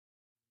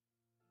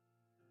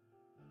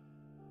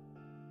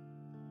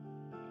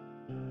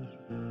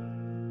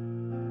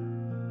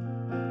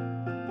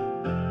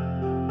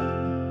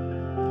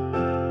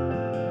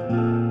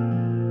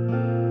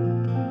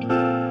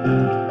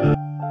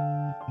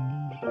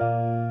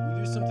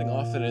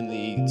In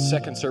the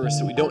second service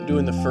that we don't do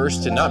in the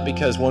first, and not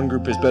because one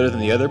group is better than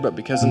the other, but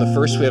because in the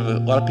first we have a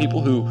lot of people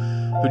who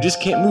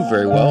just can't move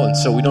very well, and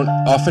so we don't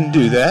often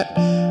do that.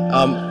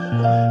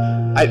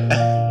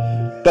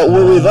 But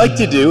what we'd like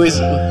to do is,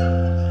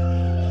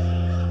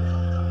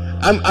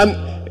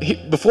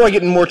 before I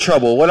get in more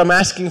trouble, what I'm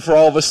asking for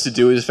all of us to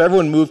do is if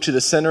everyone move to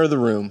the center of the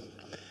room.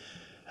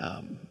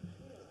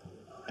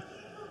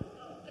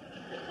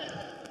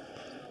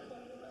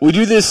 We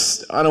do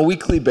this on a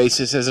weekly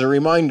basis as a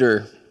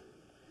reminder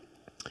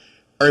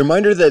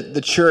that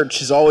the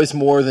church is always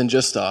more than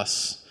just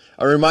us.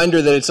 A reminder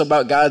that it's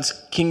about God's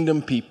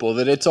kingdom people,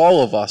 that it's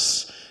all of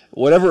us,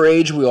 whatever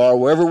age we are,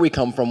 wherever we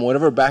come from,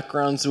 whatever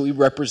backgrounds that we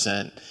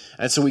represent.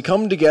 And so we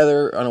come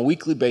together on a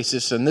weekly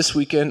basis, and this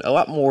weekend, a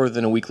lot more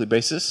than a weekly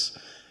basis,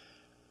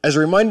 as a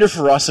reminder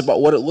for us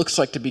about what it looks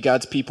like to be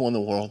God's people in the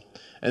world.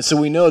 And so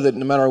we know that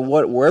no matter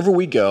what, wherever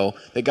we go,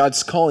 that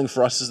God's calling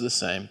for us is the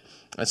same.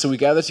 And so we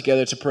gather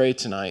together to pray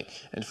tonight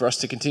and for us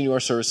to continue our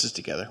services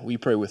together. Will you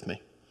pray with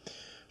me?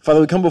 Father,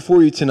 we come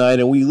before you tonight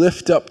and we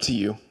lift up to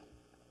you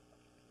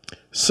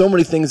so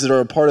many things that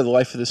are a part of the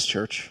life of this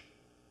church.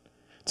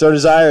 It's our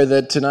desire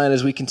that tonight,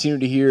 as we continue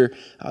to hear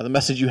the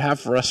message you have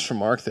for us from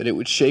Mark, that it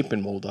would shape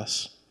and mold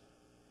us.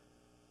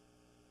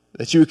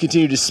 That you would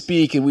continue to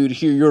speak and we would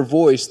hear your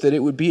voice, that it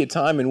would be a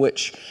time in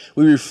which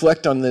we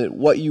reflect on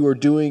what you are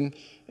doing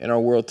in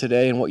our world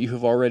today and what you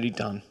have already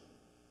done.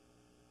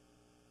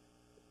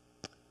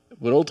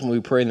 But ultimately,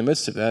 we pray in the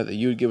midst of that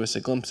you would give us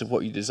a glimpse of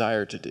what you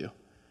desire to do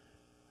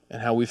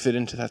and how we fit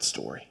into that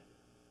story.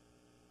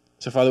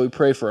 So, Father, we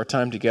pray for our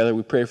time together.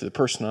 We pray for the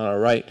person on our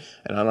right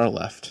and on our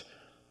left,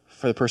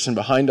 for the person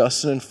behind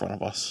us and in front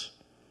of us,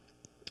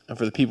 and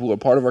for the people who are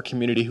part of our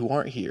community who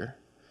aren't here,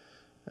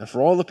 and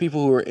for all the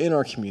people who are in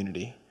our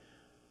community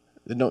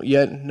that don't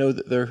yet know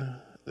that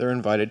they're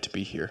invited to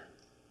be here.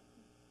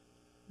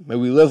 May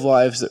we live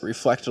lives that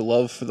reflect a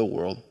love for the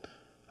world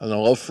and a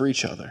love for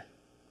each other.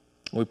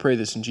 We pray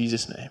this in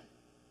Jesus' name.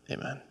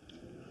 Amen.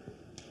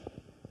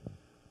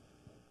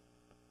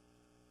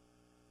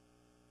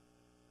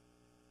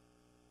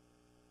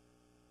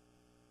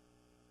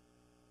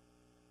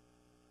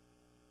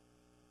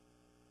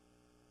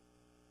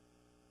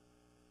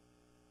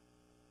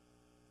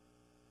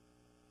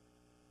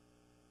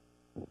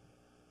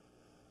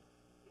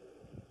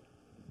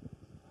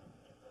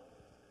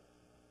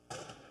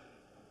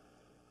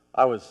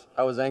 I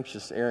was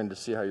anxious, Aaron, to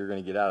see how you're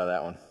going to get out of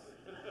that one,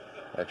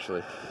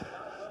 actually.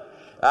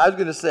 I was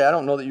going to say, I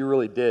don't know that you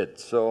really did,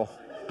 so.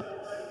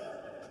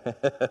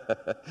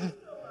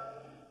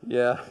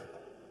 Yeah.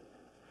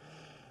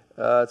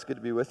 It's good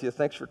to be with you.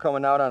 Thanks for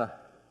coming out on a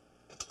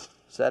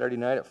Saturday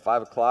night at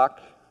 5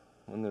 o'clock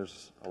when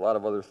there's a lot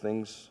of other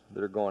things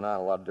that are going on,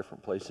 a lot of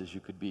different places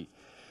you could be.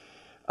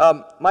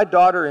 My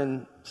daughter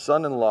and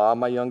son-in-law,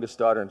 my youngest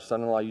daughter and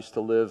son-in-law used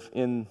to live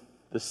in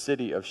the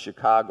city of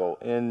Chicago,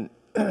 and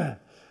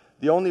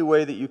the only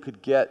way that you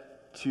could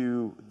get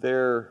to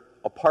their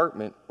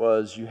apartment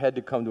was you had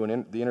to come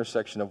to the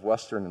intersection of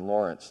Western and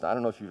Lawrence. Now, I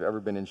don't know if you've ever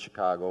been in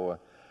Chicago.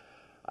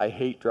 I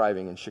hate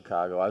driving in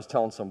Chicago. I was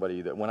telling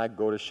somebody that when I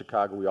go to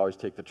Chicago, we always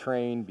take the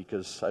train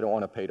because I don't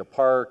want to pay to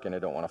park and I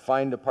don't want to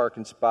find a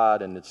parking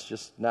spot, and it's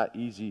just not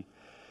easy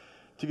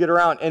to get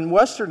around. And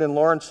Western and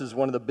Lawrence is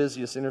one of the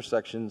busiest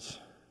intersections.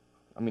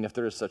 I mean, if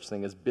there is such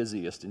thing as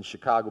busiest in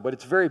Chicago, but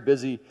it's very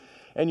busy,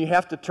 and you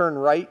have to turn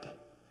right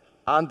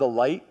on the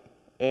light,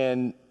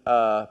 and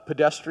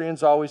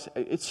pedestrians always,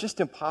 it's just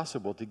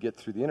impossible to get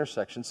through the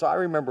intersection. So I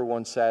remember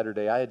one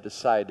Saturday I had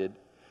decided,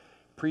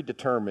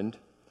 predetermined,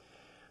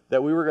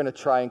 that we were going to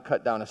try and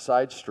cut down a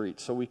side street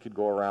so we could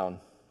go around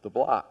the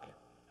block.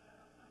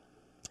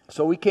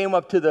 So we came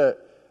up to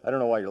I don't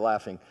know why you're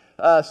laughing.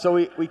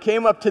 So we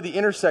came up to the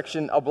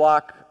intersection a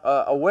block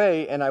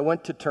away, and I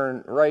went to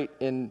turn right,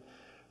 and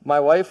my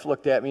wife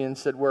looked at me and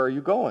said, "Where are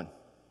you going?"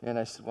 And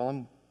I said, "Well,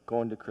 I'm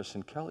going to Chris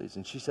and Kelly's."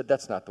 And she said,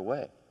 "That's not the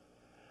way."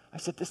 I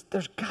said,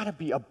 there's got to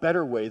be a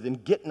better way than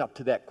getting up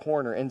to that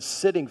corner and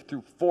sitting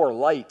through 4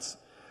 lights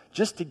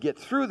just to get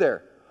through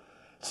there.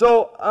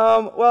 So,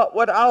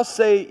 what I'll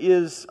say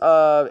is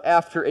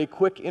after a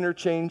quick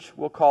interchange,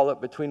 we'll call it,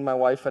 between my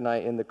wife and I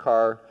in the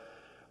car,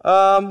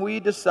 we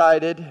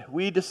decided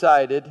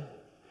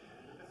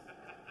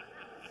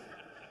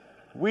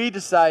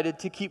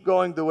to keep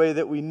going the way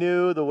that we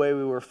knew, the way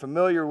we were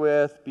familiar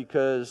with,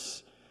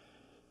 because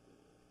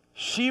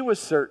she was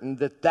certain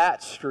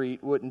that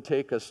street wouldn't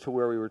take us to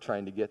where we were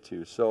trying to get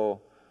to. So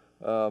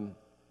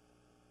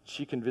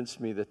she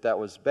convinced me that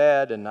was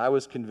bad, and I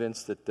was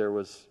convinced that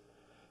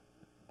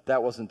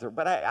that wasn't there.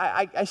 But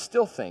I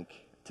still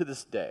think, to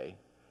this day,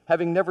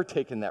 having never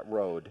taken that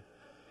road,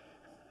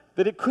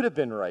 that it could have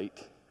been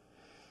right.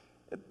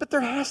 But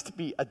there has to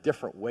be a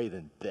different way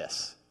than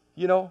this,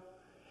 you know?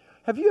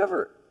 Have you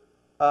ever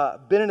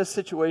been in a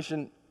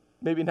situation,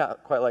 maybe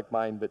not quite like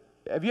mine, but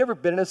Have you ever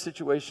been in a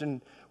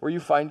situation where you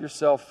find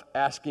yourself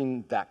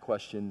asking that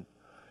question?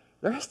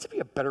 There has to be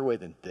a better way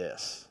than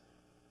this.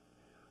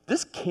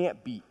 This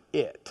can't be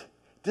it.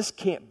 This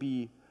can't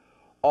be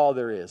all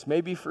there is.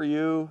 Maybe for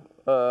you,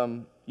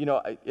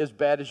 as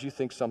bad as you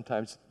think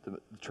sometimes the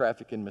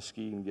traffic in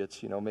Muskegon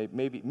gets,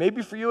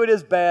 maybe for you it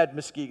is bad,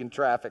 Muskegon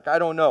traffic. I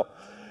don't know.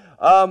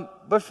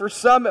 But for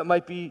some, it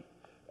might be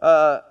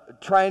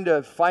trying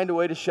to find a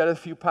way to shed a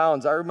few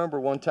pounds. I remember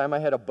one time I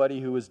had a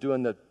buddy who was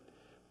doing the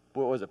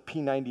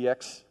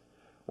P90X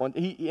one.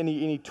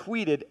 He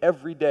tweeted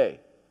every day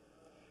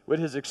what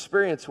his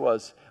experience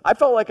was. I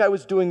felt like I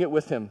was doing it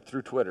with him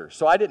through Twitter,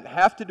 so I didn't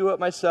have to do it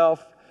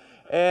myself.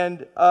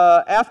 And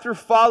after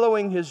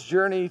following his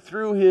journey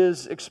through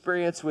his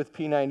experience with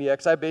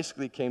P90X, I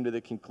basically came to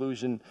the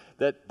conclusion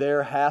that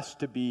there has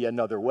to be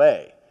another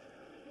way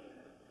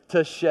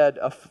to shed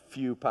a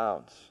few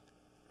pounds.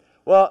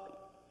 Well,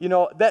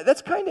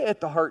 that's kind of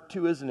at the heart,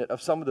 too, isn't it,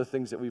 of some of the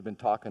things that we've been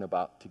talking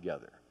about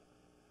together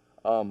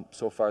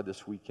so far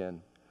this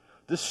weekend.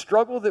 The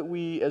struggle that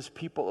we as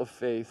people of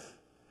faith,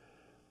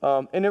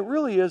 and it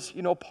really is,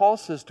 Paul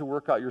says to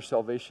work out your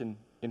salvation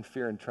in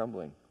fear and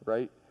trembling,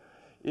 right?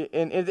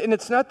 And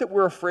it's not that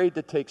we're afraid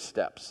to take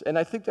steps. And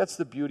I think that's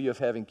the beauty of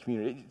having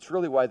community. It's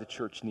really why the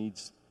church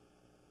needs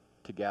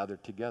to gather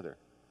together,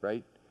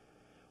 right?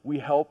 We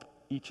help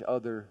each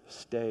other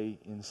stay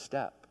in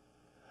step.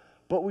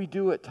 But we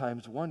do at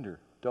times wonder,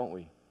 don't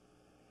we?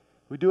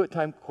 We do at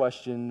times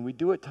question. We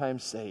do at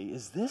times say,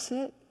 is this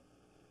it?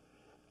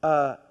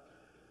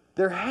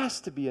 There has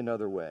to be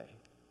another way.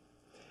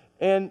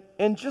 And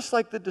just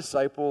like the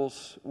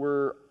disciples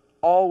were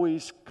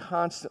always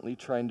constantly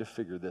trying to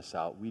figure this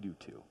out, we do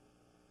too,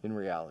 in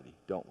reality,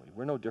 don't we?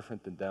 We're no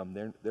different than them.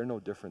 They're no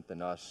different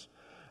than us.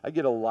 I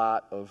get a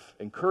lot of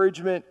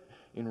encouragement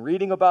in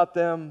reading about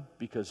them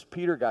because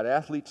Peter got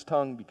athlete's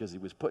tongue because he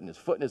was putting his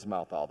foot in his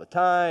mouth all the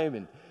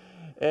time.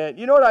 And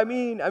you know what I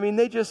mean? I mean,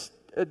 they just,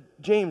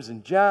 James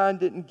and John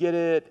didn't get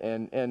it.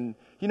 And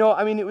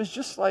it was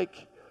just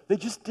like, they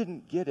just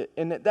didn't get it.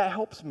 And that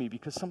helps me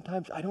because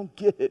sometimes I don't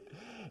get it.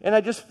 And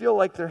I just feel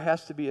like there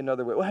has to be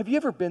another way. Well, have you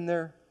ever been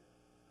there?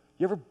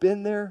 You ever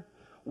been there?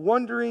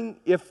 Wondering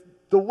if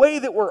the way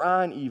that we're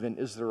on even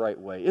is the right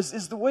way.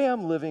 Is the way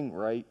I'm living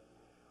right?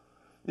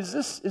 Is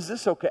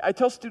this okay? I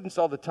tell students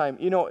all the time,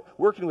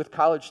 working with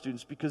college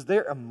students, because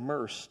they're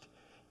immersed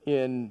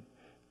in,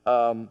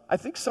 I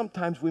think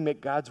sometimes we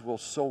make God's will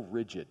so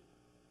rigid,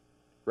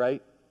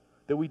 right?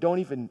 That we don't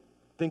even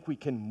think we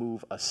can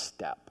move a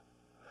step.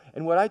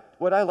 And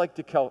what I like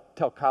to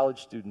tell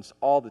college students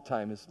all the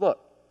time is, look,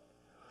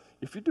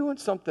 if you're doing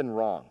something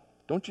wrong,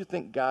 don't you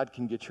think God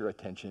can get your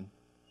attention?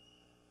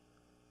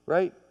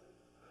 Right?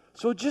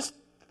 So just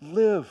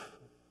live.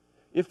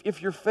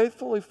 If you're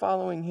faithfully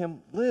following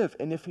Him, live.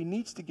 And if He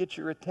needs to get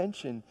your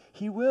attention,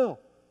 He will.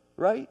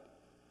 Right?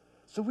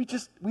 So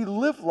we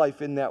live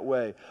life in that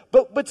way.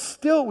 But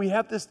still we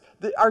have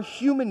our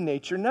human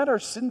nature, not our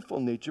sinful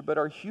nature, but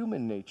our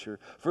human nature.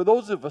 For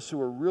those of us who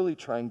are really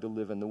trying to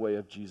live in the way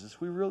of Jesus,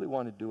 we really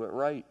want to do it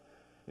right.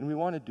 And we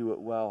want to do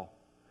it well.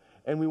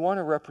 And we want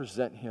to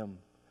represent Him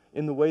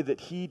in the way that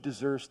He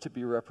deserves to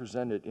be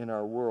represented in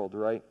our world,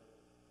 right?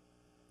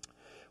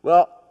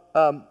 Well,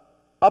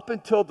 up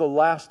until the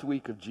last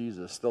week of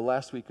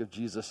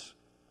Jesus'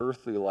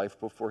 earthly life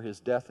before His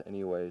death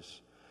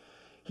anyways,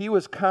 He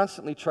was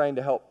constantly trying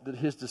to help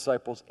His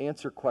disciples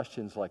answer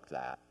questions like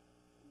that.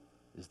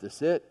 Is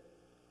this it?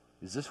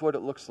 Is this what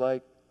it looks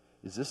like?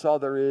 Is this all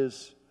there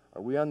is?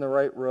 Are we on the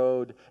right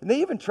road? And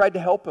they even tried to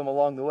help Him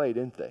along the way,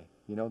 didn't they?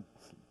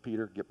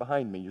 Peter, get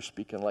behind me. You're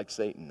speaking like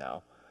Satan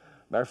now.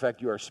 Matter of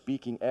fact, you are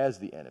speaking as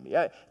the enemy.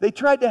 They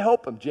tried to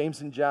help Him,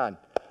 James and John.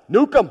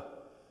 Nuke them.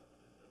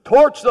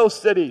 Torch those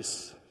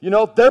cities.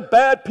 They're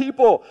bad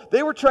people.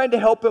 They were trying to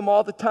help Him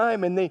all the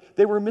time, and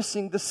they were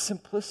missing the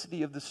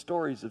simplicity of the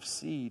stories of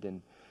seed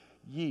and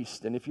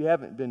yeast. And if you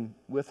haven't been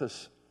with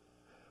us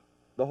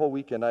the whole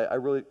weekend, I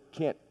really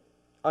can't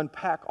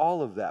unpack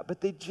all of that. But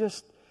they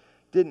just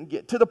didn't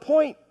get to the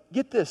point,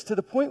 to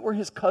the point where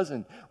His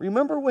cousin,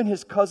 remember when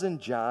His cousin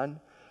John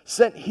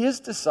sent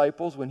his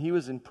disciples when he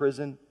was in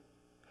prison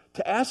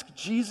to ask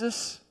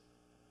Jesus,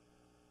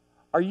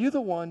 are you the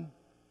one,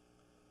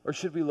 or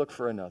should we look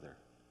for another?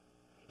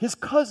 His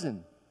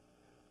cousin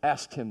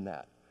asked him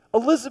that.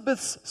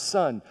 Elizabeth's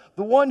son,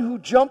 the one who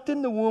jumped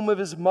in the womb of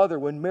his mother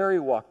when Mary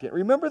walked in.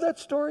 Remember that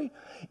story?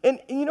 And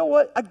you know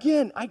what?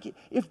 Again,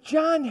 if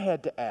John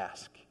had to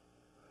ask,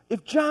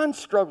 if John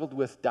struggled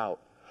with doubt,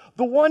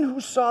 the one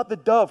who saw the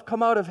dove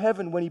come out of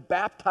heaven when he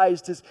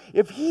baptized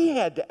if he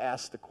had to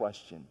ask the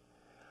question,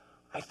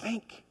 I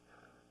think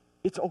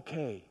it's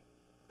okay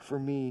for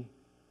me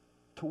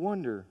to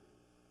wonder.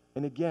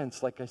 And again,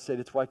 it's like I said,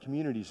 it's why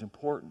community is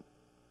important.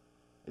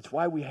 It's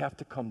why we have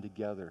to come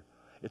together.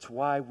 It's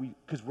why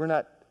because we're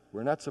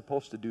not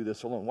supposed to do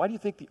this alone. Why do you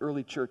think the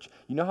early church,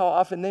 you know how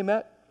often they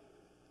met?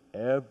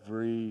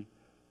 Every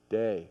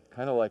day,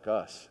 kind of like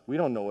us. We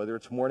don't know whether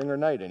it's morning or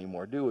night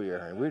anymore, do we?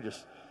 We're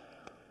just,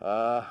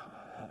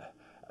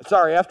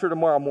 Sorry, after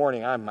tomorrow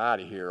morning, I'm out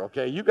of here,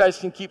 okay? You guys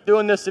can keep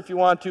doing this if you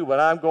want to, but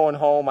I'm going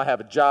home. I have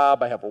a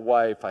job. I have a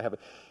wife.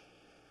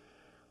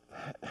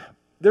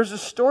 There's a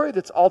story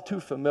that's all too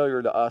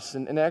familiar to us,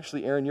 and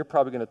actually, Aaron, you're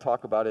probably going to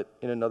talk about it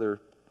in another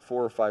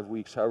 4 or 5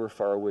 weeks, however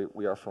far away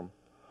we are from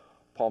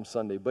Palm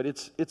Sunday. But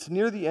it's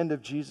near the end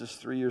of Jesus'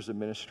 3 years of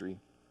ministry.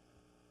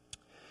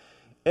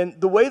 And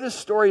the way this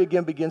story,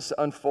 again, begins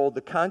to unfold,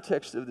 the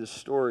context of this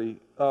story,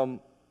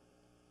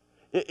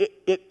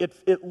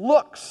 it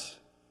looks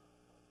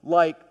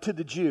like, to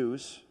the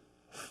Jews,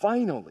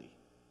 finally,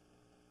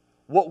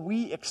 what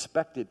we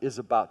expected is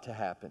about to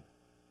happen.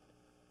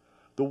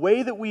 The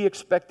way that we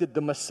expected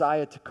the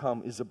Messiah to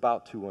come is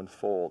about to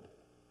unfold.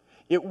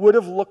 It would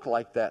have looked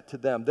like that to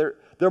them.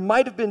 There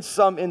might have been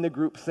some in the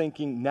group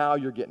thinking, now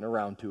you're getting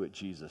around to it,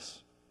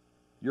 Jesus.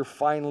 You're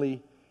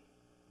finally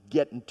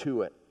getting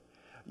to it.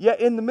 Yet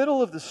in the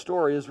middle of the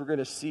story, as we're going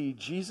to see,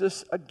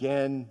 Jesus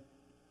again,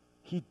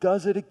 he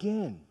does it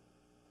again.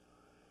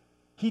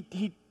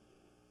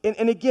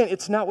 And again,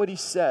 it's not what he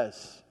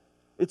says.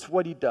 It's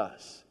what he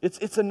does.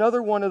 It's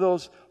another one of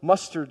those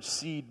mustard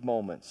seed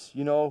moments.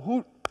 You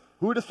know,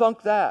 who'd have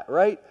thunk that,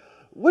 right?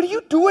 What are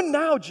you doing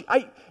now?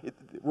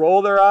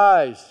 Roll their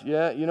eyes.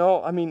 Yeah, you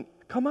know, I mean,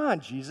 come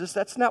on, Jesus.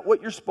 That's not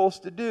what you're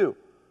supposed to do.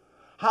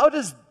 How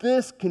does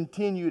this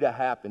continue to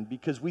happen?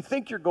 Because we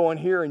think you're going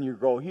here and you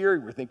go here.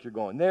 We think you're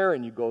going there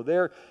and you go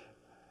there.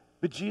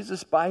 But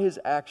Jesus, by his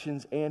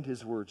actions and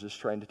his words, is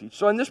trying to teach.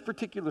 So in this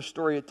particular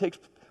story, it takes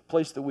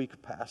place the week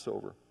of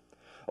Passover.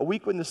 A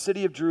week when the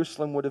city of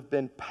Jerusalem would have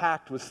been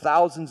packed with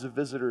thousands of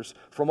visitors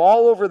from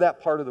all over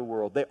that part of the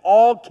world. They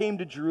all came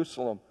to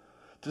Jerusalem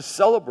to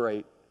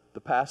celebrate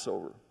the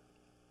Passover.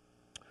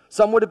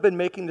 Some would have been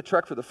making the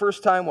trek for the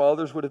first time, while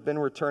others would have been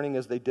returning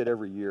as they did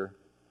every year.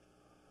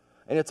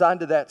 And it's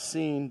onto that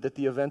scene that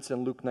the events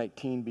in Luke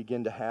 19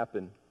 begin to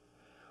happen.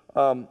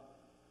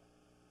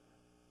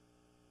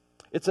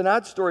 It's an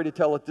odd story to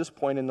tell at this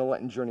point in the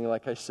Lenten journey,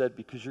 like I said,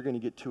 because you're going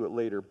to get to it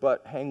later.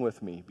 But hang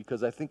with me,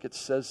 because I think it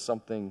says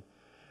something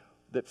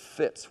that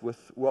fits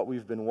with what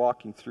we've been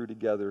walking through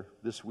together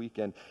this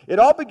weekend. It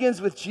all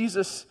begins with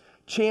Jesus'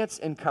 chance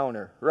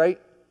encounter, right?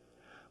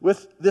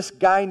 With this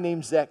guy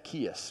named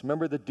Zacchaeus.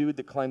 Remember the dude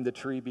that climbed the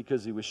tree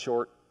because he was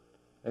short?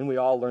 And we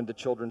all learned the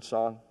children's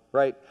song,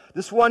 right?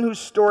 This one whose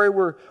story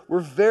we're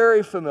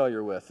very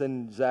familiar with.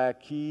 And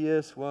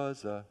Zacchaeus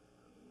was a...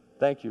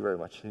 Thank you very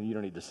much. And you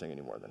don't need to sing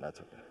anymore then.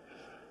 That's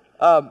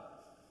okay.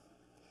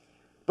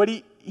 But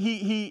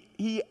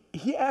he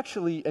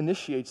actually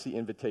initiates the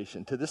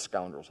invitation to this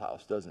scoundrel's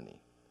house, doesn't he?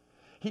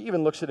 He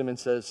even looks at him and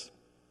says,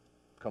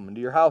 "Come into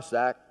your house,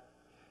 Zach."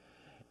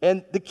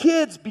 And the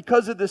kids,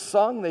 because of this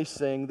song they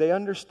sing, they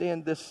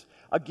understand this,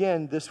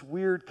 again, this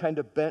weird kind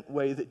of bent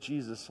way that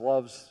Jesus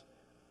loves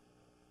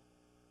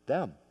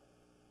them.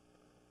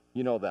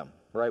 You know them,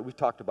 right? We've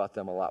talked about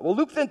them a lot. Well,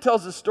 Luke then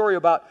tells a story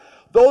about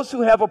those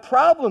who have a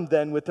problem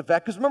then with the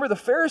fact, because remember the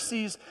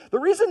Pharisees, the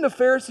reason the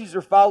Pharisees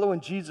are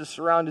following Jesus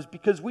around is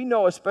because we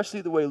know,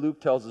 especially the way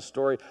Luke tells the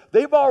story,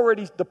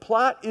 the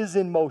plot is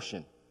in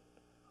motion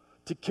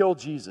to kill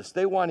Jesus.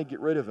 They want to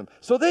get rid of him.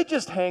 So they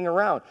just hang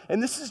around.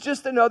 And this is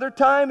just another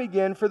time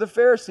again for the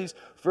Pharisees,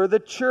 for the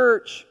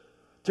church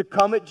to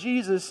come at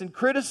Jesus and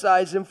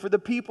criticize him for the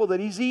people that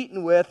he's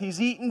eating with. He's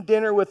eating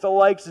dinner with the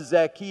likes of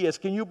Zacchaeus.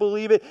 Can you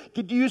believe it?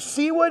 Do you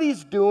see what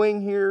he's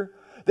doing here?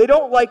 They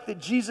don't like that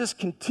Jesus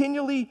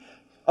continually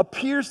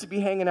appears to be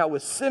hanging out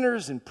with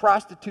sinners and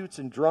prostitutes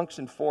and drunks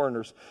and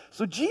foreigners.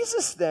 So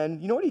Jesus then,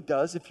 you know what he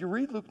does? If you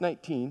read Luke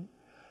 19,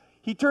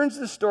 he turns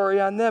the story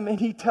on them and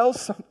he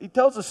tells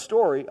a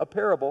story, a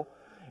parable,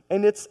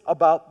 and it's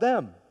about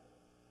them.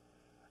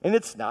 And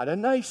it's not a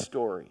nice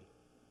story.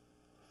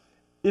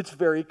 It's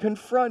very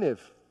confrontive.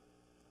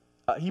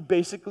 He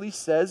basically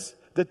says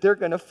that they're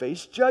going to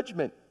face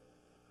judgment.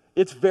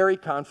 It's very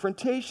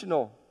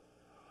confrontational.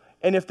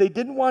 And if they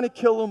didn't want to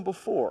kill him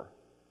before,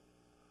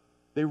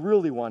 they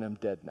really want him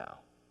dead now.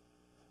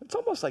 It's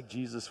almost like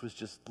Jesus was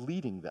just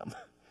leading them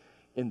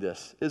in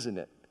this, isn't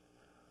it?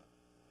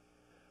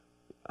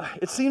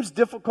 It seems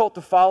difficult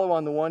to follow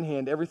on the one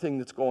hand everything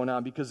that's going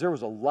on because there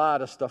was a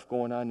lot of stuff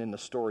going on in the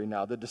story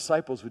now. The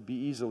disciples would be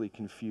easily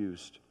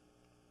confused.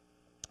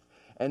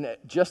 And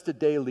just a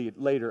day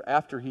later,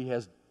 after he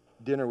has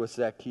dinner with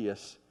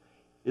Zacchaeus,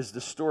 is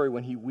the story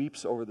when he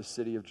weeps over the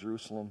city of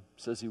Jerusalem,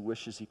 says he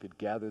wishes he could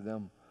gather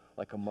them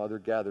like a mother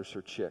gathers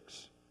her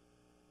chicks.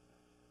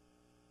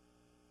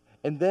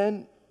 And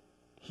then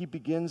he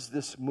begins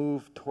this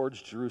move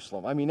towards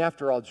Jerusalem. I mean,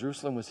 after all,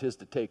 Jerusalem was his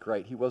to take,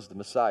 right? He was the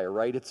Messiah,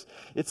 right?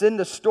 It's in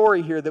the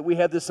story here that we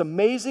have this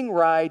amazing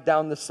ride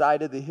down the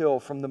side of the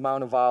hill from the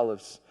Mount of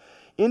Olives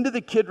into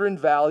the Kidron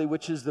Valley,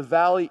 which is the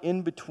valley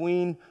in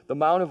between the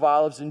Mount of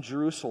Olives and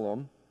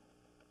Jerusalem.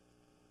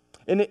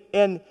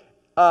 And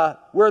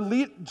where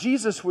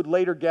Jesus would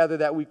later gather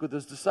that week with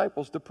his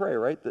disciples to pray,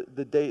 right?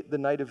 The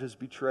night of his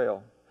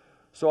betrayal.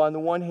 So on the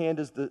one hand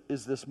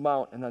is this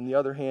mount, and on the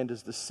other hand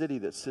is the city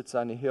that sits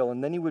on the hill.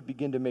 And then he would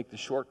begin to make the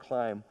short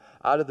climb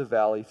out of the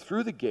valley,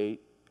 through the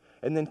gate,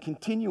 and then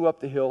continue up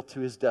the hill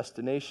to his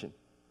destination.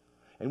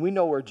 And we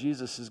know where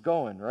Jesus is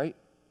going, right?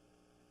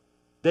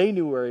 They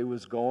knew where he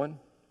was going.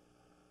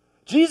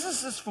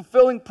 Jesus is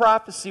fulfilling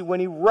prophecy when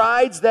he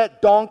rides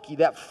that donkey,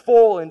 that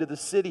foal, into the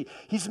city.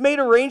 He's made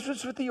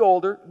arrangements with the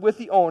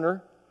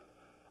owner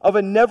of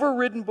a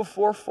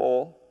never-ridden-before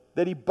foal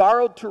that he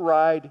borrowed to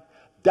ride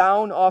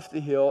down off the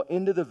hill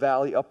into the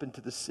valley up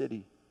into the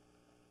city.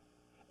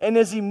 And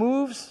as he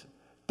moves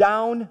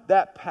down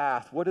that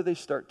path, what do they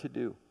start to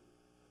do?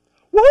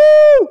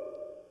 Woo!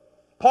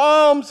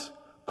 Palms,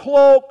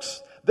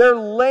 cloaks, they're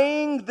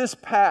laying this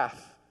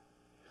path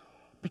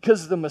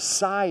because the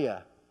Messiah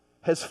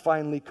has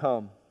finally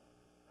come.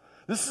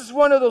 This is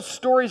one of those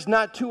stories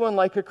not too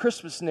unlike a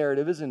Christmas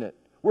narrative, isn't it?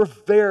 We're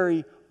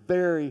very,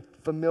 very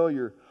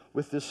familiar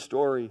with this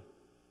story.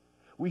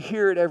 We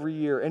hear it every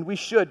year, and we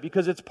should,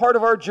 because it's part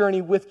of our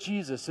journey with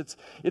Jesus.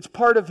 It's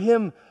part of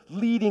him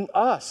leading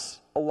us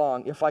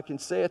along, if I can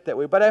say it that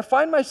way. But I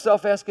find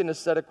myself asking a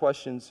set of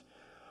questions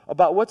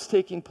about what's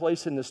taking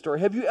place in this story.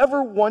 Have you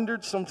ever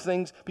wondered some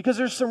things? Because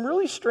there's some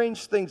really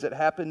strange things that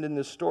happened in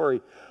this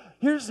story.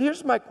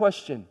 Here's my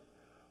question.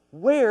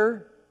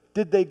 Where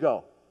did they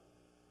go?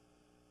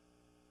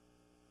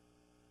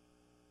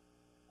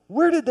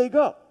 Where did they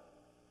go?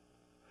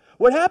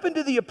 What happened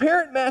to the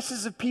apparent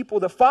masses of people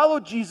that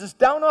followed Jesus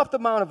down off the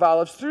Mount of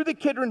Olives, through the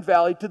Kidron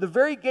Valley, to the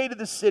very gate of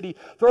the city,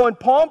 throwing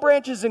palm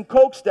branches and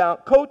coats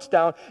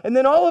down, and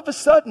then all of a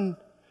sudden,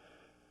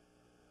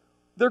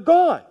 they're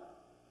gone?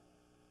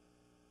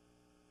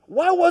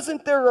 Why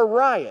wasn't there a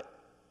riot?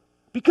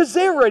 Because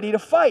they're ready to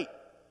fight.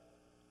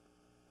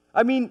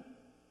 I mean,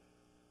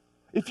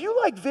 if you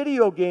like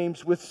video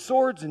games with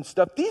swords and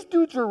stuff, these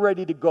dudes were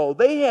ready to go.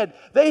 They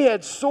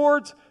had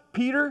swords,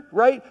 Peter,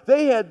 right?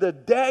 They had the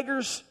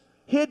daggers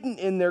hidden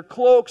in their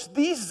cloaks.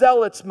 These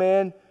zealots,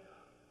 man,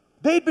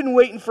 they'd been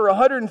waiting for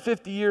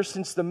 150 years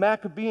since the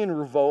Maccabean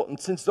revolt, and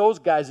since those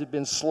guys had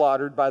been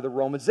slaughtered by the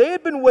Romans. They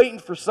had been waiting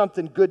for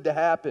something good to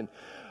happen.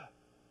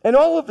 And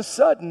all of a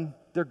sudden,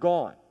 they're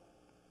gone.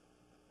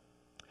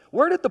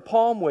 Where did the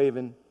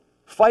palm-waving,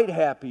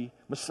 fight-happy,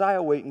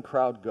 Messiah-waiting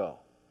crowd go?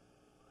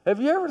 Have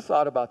you ever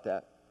thought about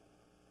that?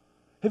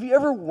 Have you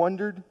ever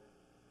wondered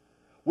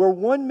where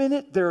one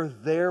minute they're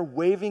there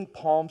waving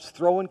palms,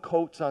 throwing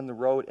coats on the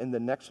road, and the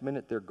next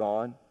minute they're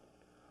gone?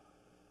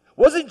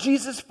 Wasn't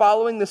Jesus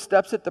following the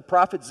steps that the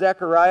prophet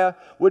Zechariah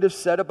would have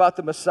said about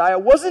the Messiah?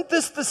 Wasn't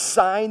this the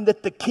sign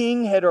that the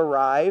king had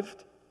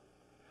arrived?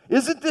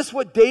 Isn't this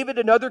what David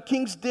and other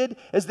kings did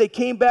as they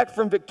came back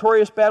from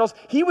victorious battles?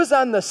 He was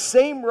on the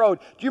same road.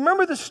 Do you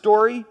remember the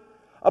story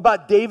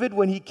about David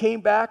when he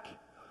came back?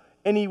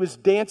 And he was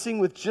dancing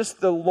with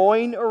just the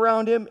loin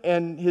around him,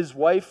 and his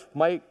wife,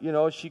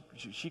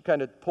 she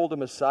kind of pulled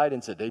him aside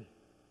and said, "Hey,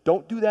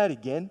 don't do that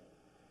again."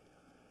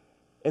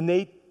 And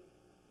they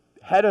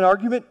had an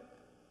argument,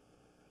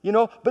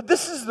 but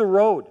this is the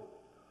road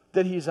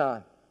that he's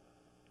on.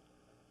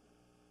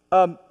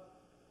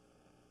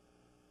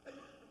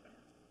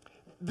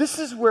 This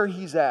is where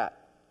he's at.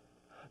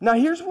 Now,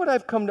 here's what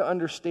I've come to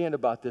understand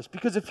about this.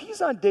 Because if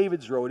he's on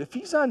David's road, if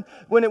he's on,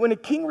 when a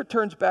king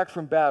returns back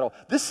from battle,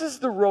 this is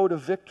the road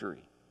of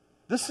victory.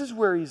 This is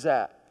where he's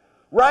at.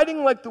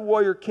 Riding like the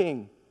warrior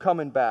king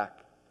coming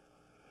back.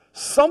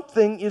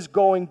 Something is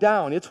going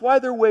down. It's why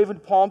they're waving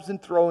palms and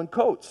throwing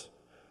coats.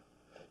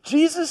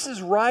 Jesus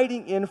is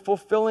riding in,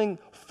 fulfilling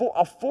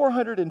a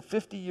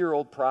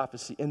 450-year-old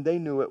prophecy, and they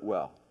knew it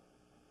well.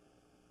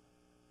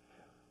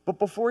 But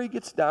before he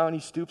gets down, he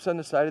stoops on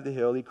the side of the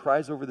hill, he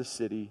cries over the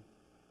city,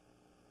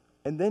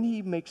 and then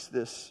he makes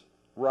this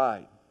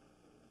ride.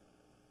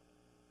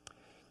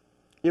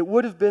 It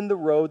would have been the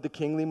road the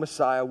kingly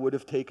Messiah would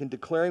have taken,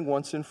 declaring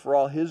once and for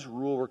all his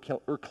rule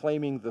or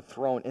claiming the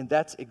throne. And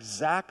that's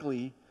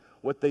exactly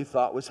what they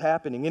thought was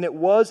happening. And it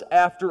was,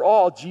 after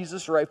all,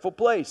 Jesus' rightful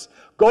place.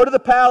 Go to the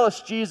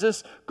palace,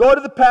 Jesus. Go to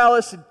the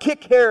palace and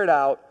kick Herod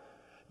out.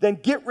 Then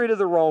get rid of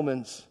the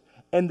Romans.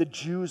 And the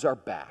Jews are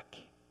back.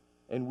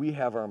 And we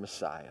have our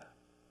Messiah.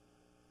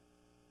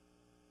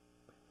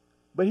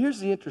 But here's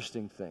the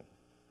interesting thing.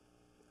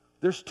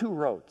 There's two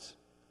roads.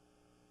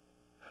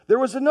 There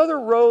was another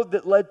road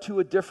that led to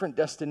a different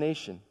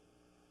destination.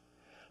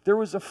 There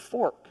was a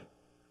fork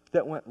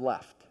that went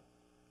left.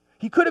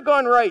 He could have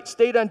gone right,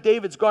 stayed on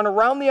David's, gone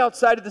around the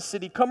outside of the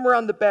city, come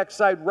around the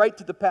backside, right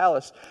to the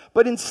palace.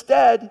 But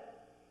instead,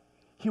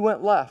 he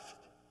went left.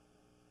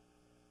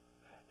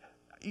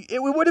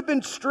 It would have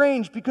been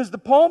strange because the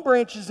palm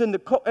branches and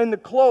the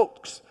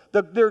cloaks,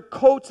 their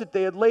coats that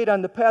they had laid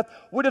on the path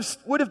would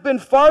have been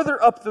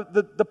farther up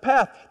the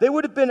path. They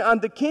would have been on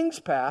the king's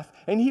path,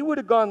 and he would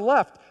have gone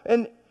left.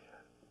 And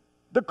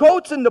the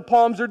coats and the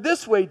palms are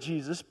this way,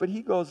 Jesus, but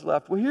he goes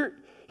left. Well,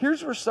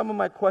 here's where some of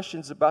my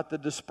questions about the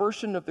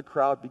dispersion of the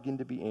crowd begin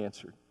to be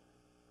answered.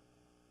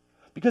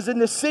 Because in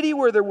the city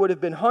where there would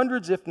have been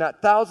hundreds, if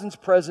not thousands,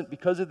 present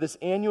because of this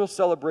annual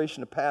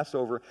celebration of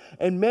Passover,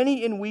 and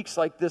many in weeks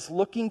like this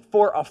looking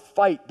for a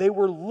fight, they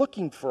were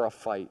looking for a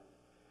fight.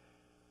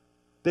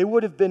 They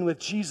would have been with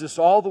Jesus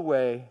all the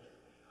way.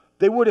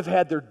 They would have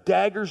had their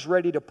daggers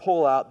ready to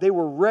pull out. They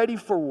were ready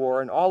for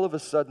war, and all of a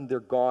sudden they're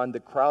gone. The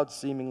crowd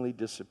seemingly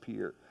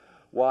disappeared.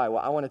 Why?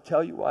 Well, I want to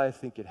tell you why I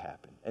think it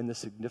happened and the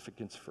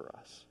significance for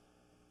us.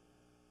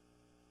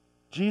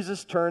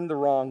 Jesus turned the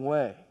wrong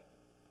way,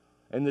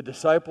 and the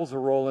disciples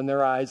are rolling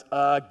their eyes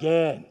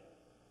again,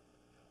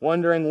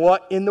 wondering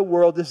what in the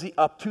world is he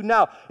up to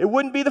now. It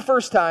wouldn't be the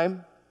first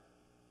time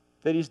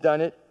that he's done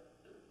it,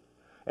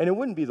 and it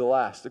wouldn't be the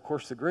last. Of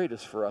course, the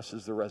greatest for us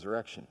is the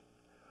resurrection.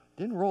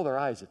 Didn't roll their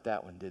eyes at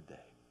that one, did they?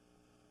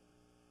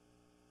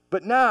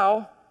 But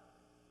now,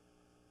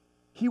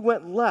 he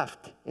went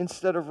left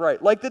instead of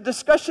right. Like the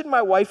discussion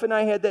my wife and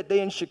I had that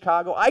day in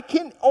Chicago, I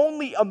can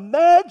only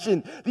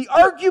imagine the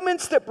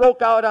arguments that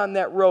broke out on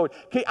that road.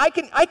 Okay, I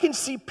can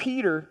see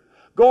Peter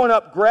going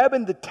up,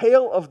 grabbing the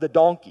tail of the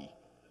donkey,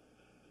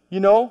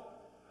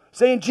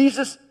 saying,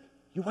 Jesus,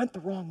 you went the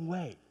wrong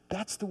way.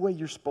 That's the way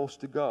you're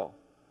supposed to go.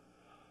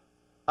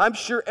 I'm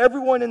sure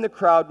everyone in the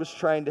crowd was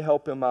trying to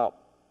help him out,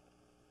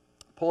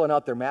 pulling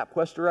out their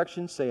MapQuest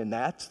directions, saying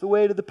that's the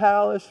way to the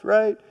palace,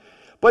 right?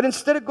 But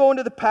instead of going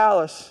to the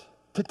palace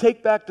to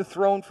take back the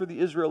throne for the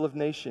Israel of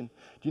nation,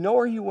 do you know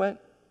where he went?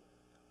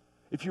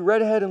 If you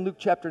read ahead in Luke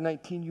chapter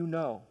 19, you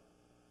know.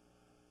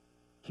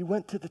 He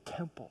went to the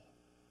temple.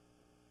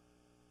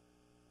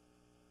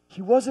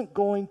 He wasn't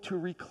going to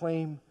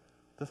reclaim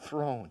the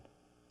throne.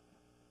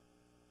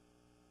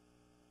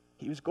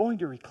 He was going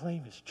to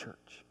reclaim his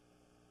church.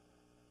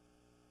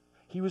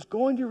 He was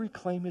going to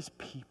reclaim his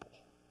people.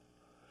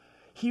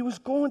 He was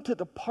going to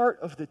the part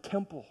of the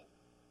temple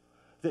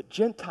that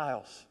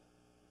Gentiles,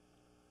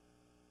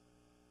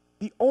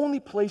 the only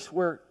place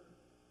where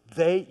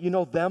they,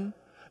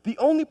 the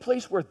only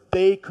place where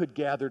they could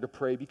gather to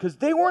pray, because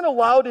they weren't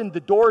allowed in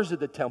the doors of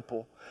the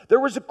temple. There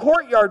was a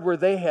courtyard where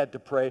they had to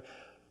pray.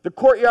 The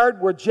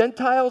courtyard where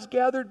Gentiles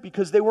gathered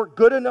because they weren't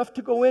good enough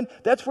to go in,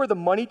 that's where the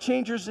money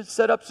changers had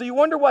set up. So you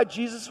wonder why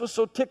Jesus was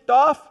so ticked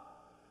off,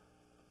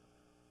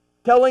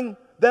 telling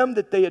them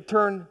that they had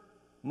turned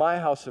my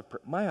house of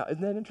prayer.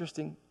 Isn't that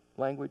interesting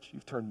language?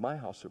 You've turned my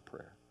house of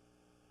prayer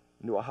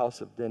into a house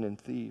of den and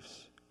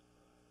thieves.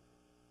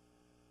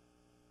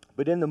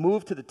 But in the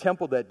move to the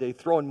temple that day,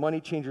 throwing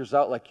money changers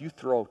out like you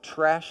throw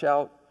trash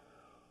out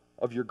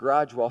of your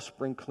garage while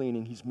spring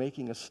cleaning, he's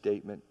making a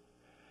statement.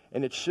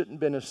 And it shouldn't have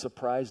been a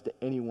surprise to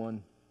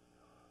anyone.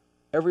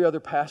 Every other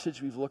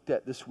passage we've looked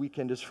at this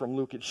weekend is from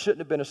Luke. It shouldn't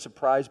have been a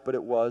surprise, but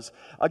it was.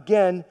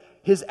 Again,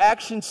 his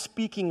actions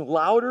speaking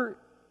louder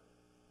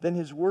than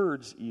his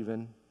words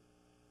even.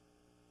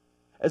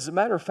 As a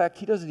matter of fact,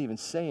 he doesn't even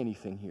say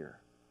anything here.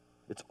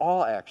 It's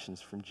all actions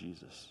from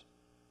Jesus.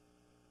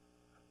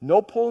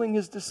 No pulling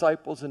his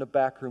disciples in a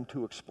back room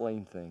to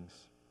explain things.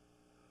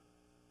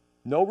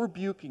 No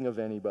rebuking of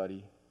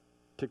anybody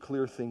to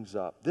clear things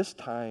up. This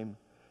time,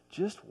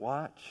 just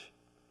watch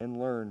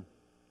and learn.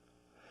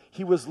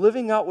 He was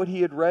living out what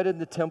he had read in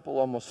the temple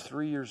almost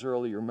 3 years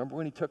earlier. Remember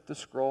when he took the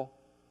scroll?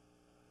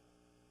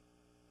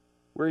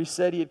 Where he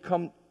said he had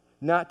come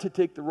not to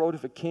take the road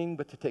of a king,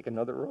 but to take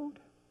another road.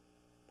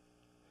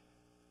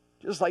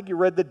 Just like you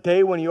read the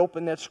day when he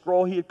opened that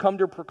scroll, he had come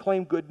to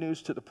proclaim good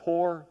news to the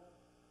poor,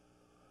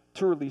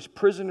 to release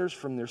prisoners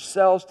from their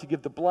cells, to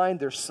give the blind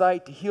their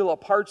sight, to heal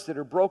up hearts that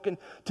are broken,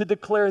 to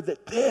declare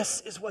that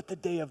this is what the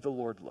day of the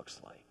Lord looks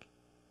like.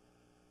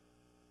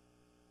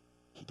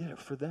 He did it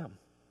for them.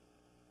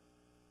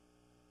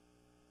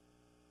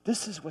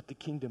 This is what the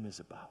kingdom is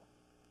about.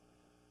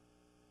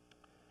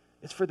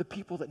 It's for the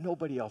people that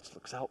nobody else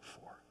looks out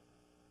for.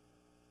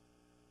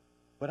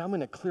 But I'm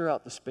going to clear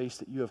out the space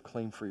that you have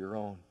claimed for your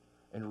own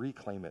and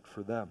reclaim it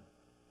for them.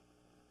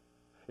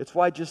 It's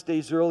why just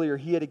days earlier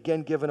he had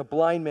again given a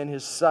blind man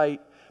his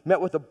sight,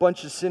 met with a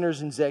bunch of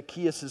sinners in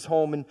Zacchaeus'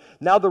 home, and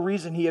now the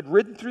reason he had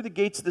ridden through the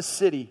gates of the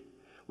city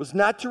was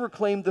not to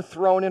reclaim the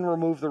throne and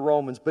remove the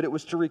Romans, but it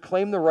was to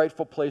reclaim the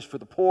rightful place for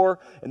the poor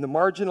and the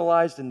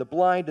marginalized and the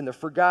blind and the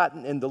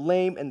forgotten and the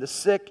lame and the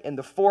sick and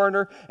the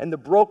foreigner and the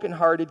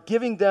brokenhearted,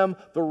 giving them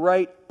the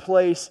right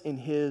place in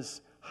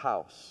his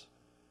house,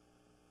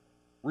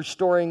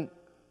 restoring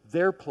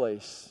their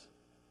place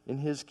in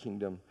his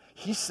kingdom.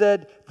 He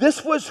said,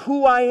 this was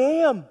who I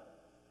am.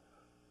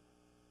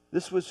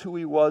 This was who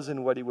he was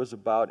and what he was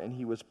about, and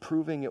he was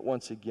proving it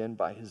once again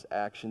by his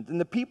actions. And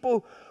the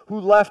people who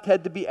left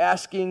had to be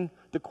asking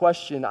the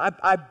question.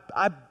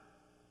 I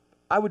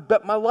would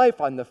bet my life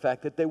on the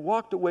fact that they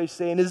walked away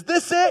saying, is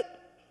this it?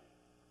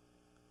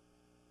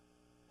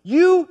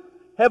 You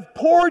have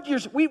poured your...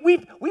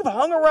 We've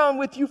hung around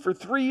with you for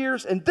 3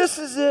 years, and this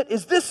is it?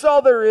 Is this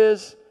all there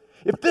is?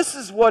 If this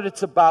is what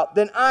it's about,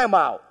 then I'm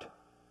out.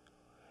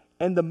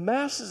 And the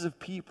masses of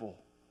people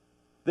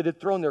that had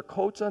thrown their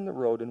coats on the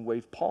road and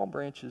waved palm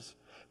branches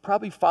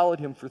probably followed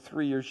him for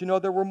 3 years. You know,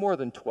 there were more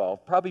than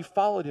 12. Probably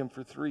followed him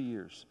for 3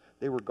 years.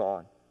 They were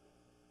gone.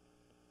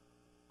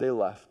 They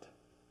left.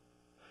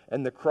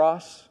 And the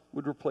cross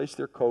would replace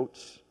their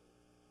coats.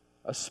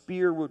 A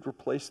spear would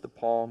replace the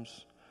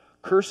palms.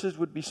 Curses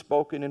would be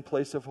spoken in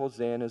place of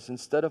hosannas.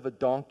 Instead of a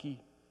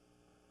donkey,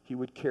 he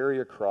would carry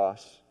a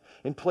cross.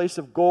 In place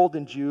of gold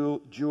and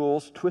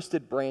jewels,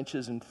 twisted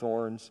branches and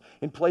thorns.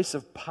 In place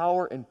of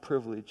power and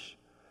privilege,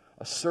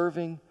 a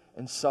serving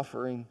and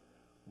suffering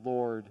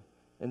Lord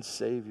and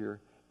Savior.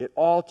 It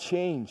all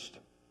changed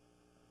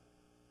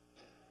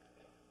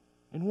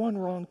in one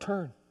wrong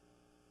turn.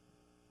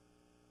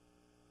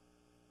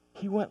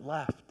 He went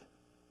left.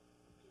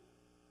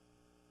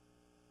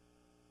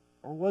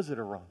 Or was it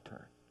a wrong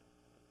turn?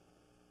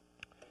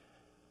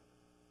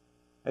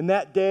 And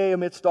that day,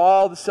 amidst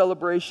all the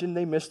celebration,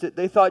 they missed it.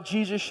 They thought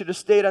Jesus should have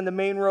stayed on the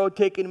main road,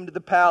 taking him to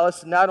the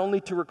palace, not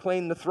only to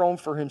reclaim the throne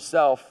for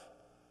himself,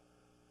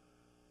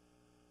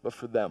 but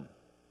for them.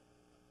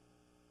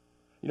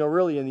 You know,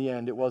 really, in the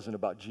end, it wasn't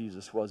about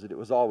Jesus, was it? It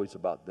was always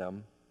about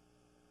them.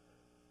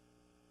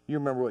 You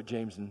remember what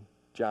James and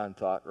John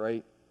thought,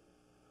 right?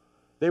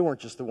 They weren't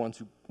just the ones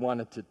who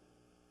wanted to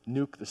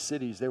nuke the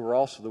cities. They were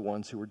also the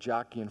ones who were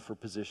jockeying for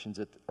positions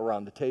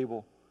around the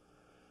table,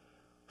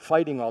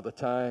 fighting all the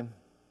time,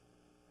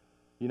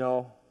 you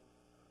know,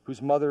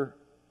 whose mother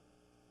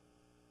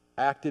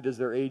acted as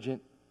their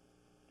agent,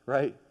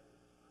 right?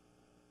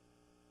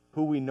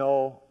 Who we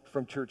know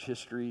from church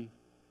history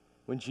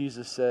when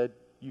Jesus said,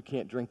 "You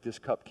can't drink this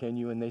cup, can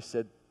you?" And they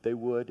said they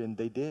would, and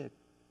they did,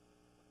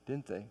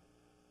 didn't they?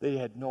 They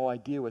had no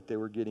idea what they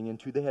were getting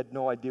into. They had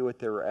no idea what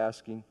they were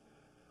asking.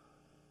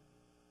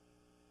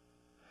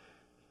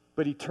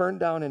 But he turned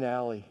down an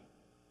alley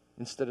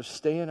instead of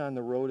staying on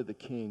the road of the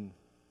king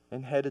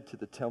and headed to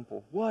the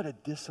temple. What a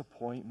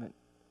disappointment.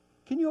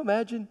 Can you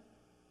imagine?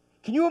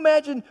 Can you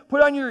imagine?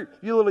 Put on your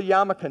little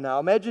yarmulke now.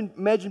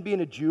 Imagine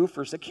being a Jew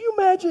for a second. Can you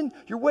imagine?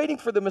 You're waiting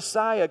for the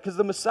Messiah, because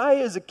the Messiah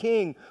is a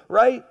king,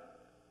 right?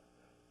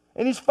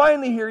 And he's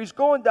finally here. He's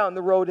going down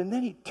the road, and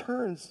then he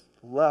turns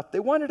left. They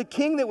wanted a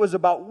king that was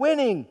about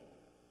winning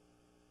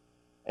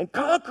and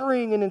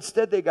conquering, and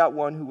instead they got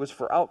one who was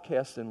for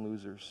outcasts and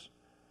losers.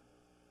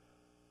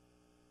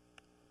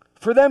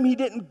 For them, he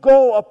didn't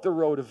go up the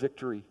road of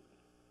victory.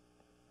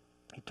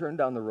 He turned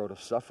down the road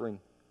of suffering.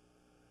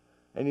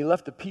 And he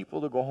left the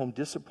people to go home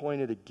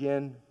disappointed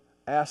again,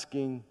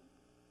 asking,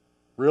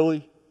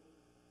 really?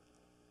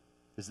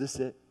 Is this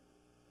it?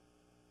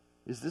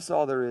 Is this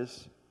all there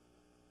is?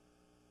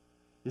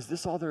 Is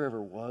this all there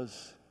ever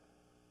was?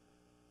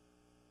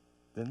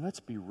 Then let's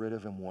be rid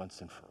of him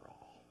once and for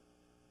all.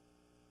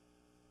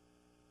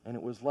 And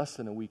it was less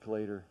than a week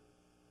later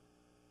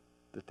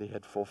that they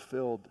had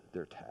fulfilled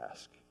their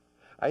task.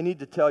 I need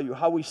to tell you,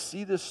 how we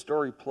see this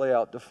story play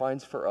out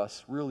defines for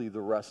us really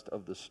the rest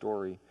of the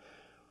story.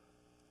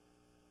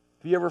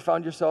 Have you ever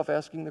found yourself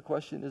asking the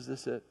question, is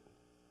this it?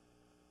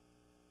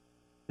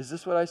 Is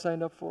this what I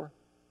signed up for?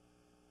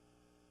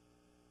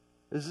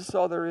 Is this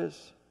all there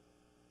is?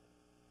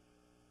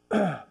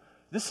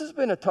 This has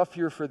been a tough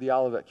year for the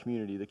Olivet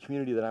community, the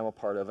community that I'm a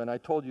part of. And I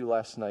told you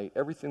last night,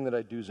 everything that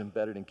I do is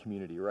embedded in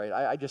community, right?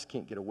 I just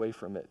can't get away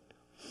from it.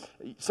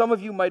 Some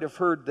of you might have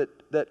heard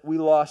that we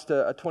lost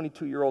a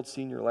 22-year-old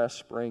senior last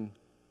spring.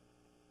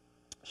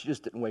 She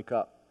just didn't wake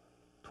up.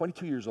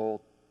 22 years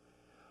old,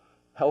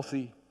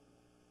 healthy,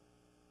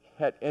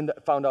 and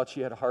found out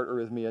she had a heart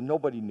arrhythmia, and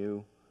nobody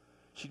knew.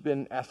 She'd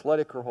been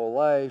athletic her whole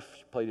life.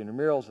 She played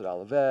intramurals at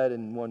Olivet,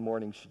 and one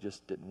morning she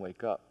just didn't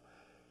wake up.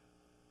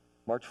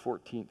 March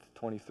 14th,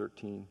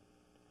 2013.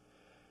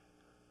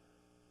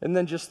 And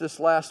then just this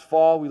last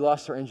fall, we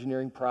lost our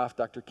engineering prof,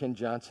 Dr. Ken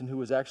Johnson, who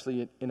was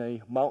actually in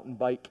a mountain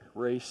bike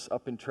race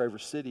up in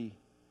Traverse City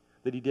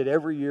that he did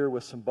every year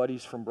with some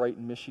buddies from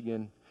Brighton,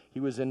 Michigan. He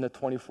was in the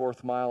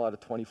 24th mile out of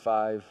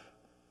 25,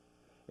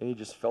 and he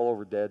just fell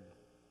over dead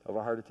of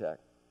a heart attack.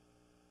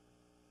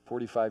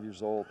 45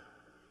 years old.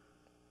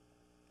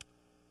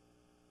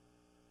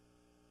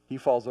 He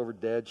falls over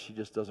dead. She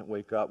just doesn't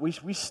wake up.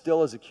 We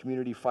still, as a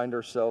community, find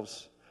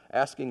ourselves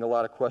asking a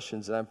lot of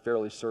questions that I'm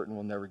fairly certain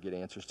we'll never get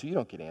answers to. You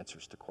don't get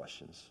answers to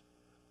questions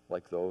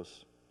like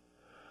those.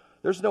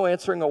 There's no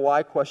answering a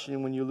why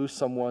question when you lose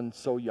someone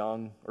so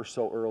young or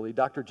so early.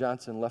 Dr.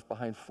 Johnson left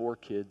behind 4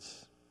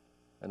 kids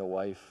and a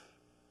wife.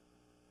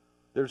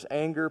 There's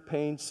anger,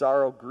 pain,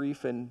 sorrow,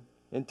 grief, and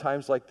in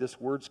times like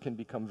this, words can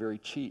become very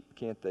cheap,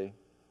 can't they?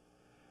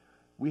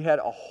 We had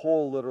a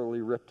hole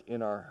literally ripped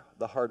in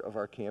the heart of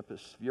our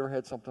campus. Have you ever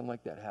had something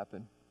like that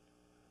happen?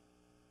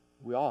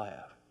 We all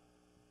have,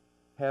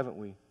 haven't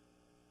we?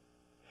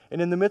 And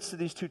in the midst of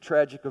these 2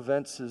 tragic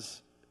events,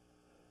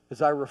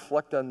 as I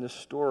reflect on this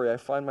story, I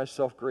find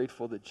myself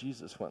grateful that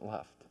Jesus went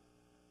left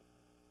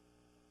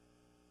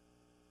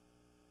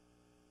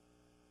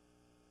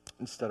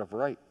instead of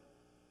right,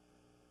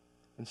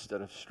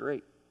 instead of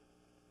straight.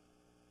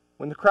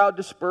 When the crowd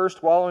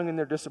dispersed, wallowing in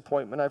their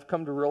disappointment, I've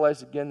come to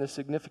realize again the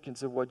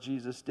significance of what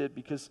Jesus did,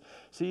 because,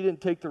 see, he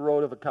didn't take the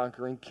road of a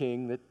conquering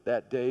king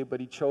that day, but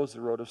he chose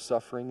the road of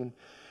suffering. And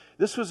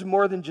this was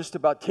more than just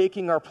about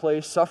taking our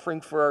place, suffering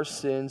for our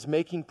sins,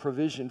 making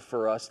provision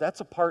for us.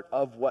 That's a part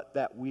of what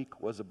that week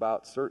was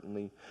about,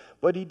 certainly.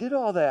 But he did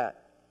all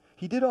that.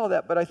 He did all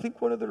that, but I think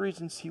one of the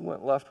reasons he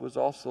went left was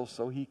also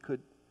so he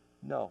could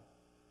know.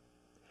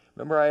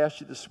 Remember I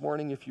asked you this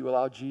morning if you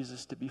allow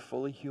Jesus to be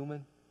fully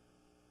human,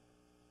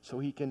 so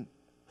he can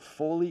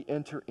fully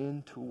enter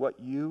into what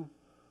you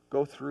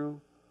go through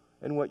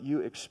and what you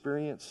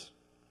experience.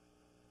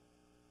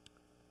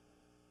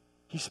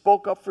 He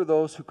spoke up for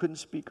those who couldn't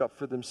speak up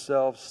for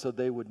themselves, so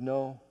they would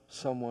know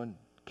someone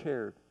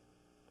cared.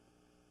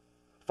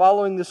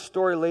 Following this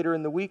story later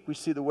in the week, we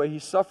see the way he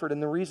suffered,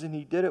 and the reason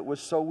he did it was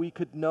so we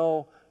could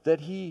know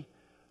that he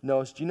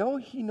knows. Do you know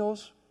he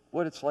knows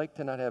what it's like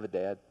to not have a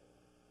dad?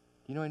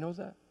 Do you know he knows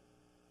that?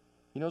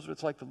 He knows what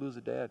it's like to lose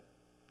a dad.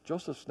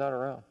 Joseph's not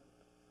around.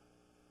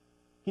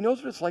 He knows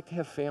what it's like to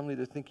have family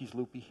that think he's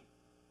loopy.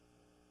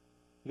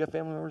 You got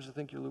family members that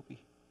think you're loopy?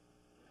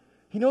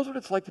 He knows what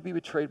it's like to be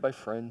betrayed by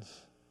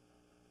friends.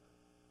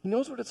 He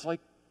knows what it's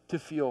like to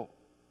feel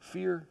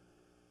fear.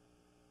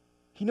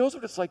 He knows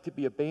what it's like to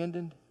be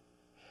abandoned.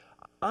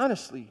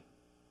 Honestly,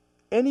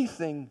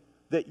 anything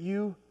that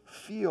you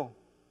feel,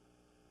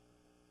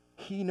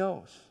 he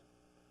knows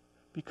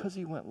because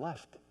he went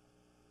left.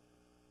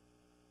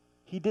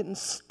 He didn't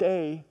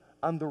stay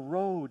on the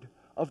road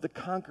of the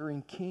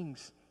conquering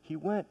kings. He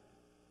went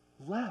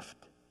left.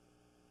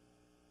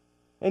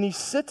 And he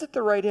sits at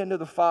the right hand of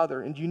the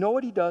Father. And do you know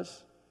what he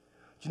does?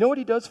 Do you know what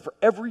he does for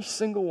every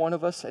single one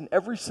of us and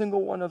every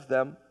single one of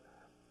them?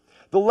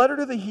 The letter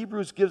to the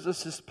Hebrews gives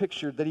us this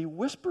picture that he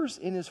whispers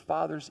in his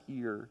Father's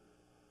ear.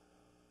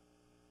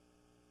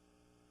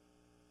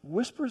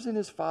 Whispers in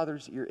his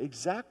Father's ear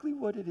exactly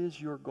what it is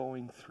you're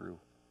going through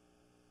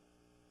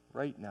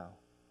right now.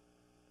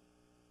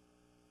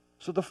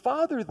 So the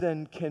Father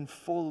then can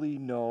fully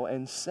know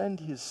and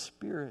send his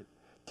Spirit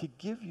to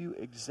give you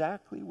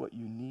exactly what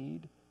you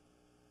need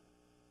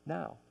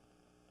now,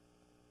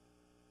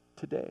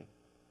 today.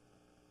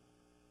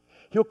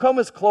 He'll come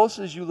as close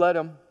as you let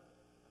him,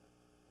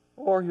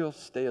 or he'll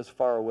stay as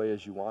far away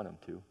as you want him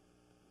to.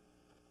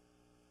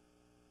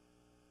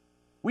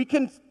 We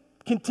can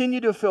continue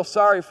to feel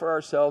sorry for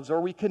ourselves,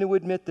 or we can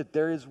admit that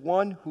there is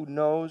one who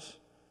knows,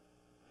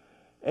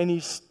 and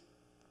he's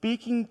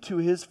speaking to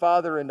his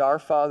Father and our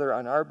Father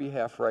on our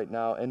behalf right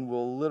now, and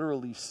will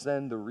literally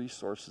send the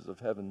resources of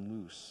heaven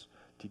loose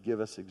to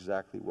give us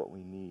exactly what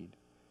we need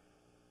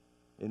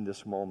in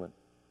this moment.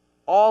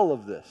 All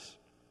of this,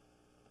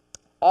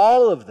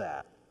 all of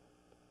that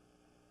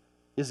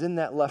is in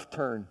that left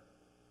turn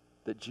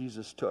that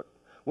Jesus took.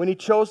 When he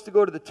chose to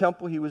go to the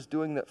temple, he was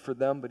doing that for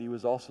them, but he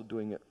was also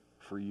doing it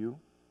for you,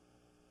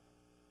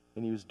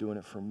 and he was doing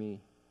it for me.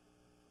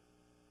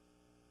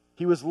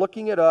 He was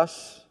looking at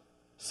us,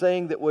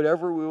 saying that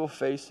whatever we will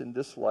face in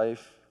this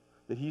life,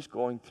 that he's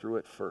going through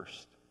it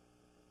first.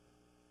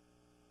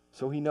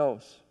 So he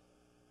knows.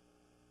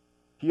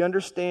 He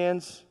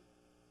understands.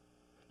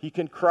 He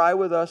can cry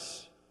with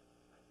us.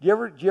 Do you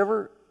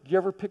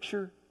ever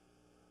picture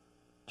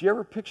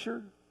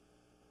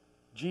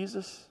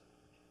Jesus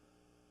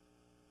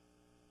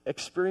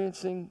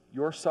experiencing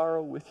your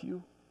sorrow with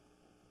you?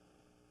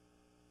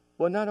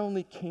 Well, not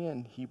only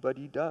can he, but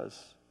he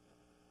does.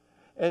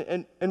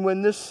 And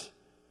when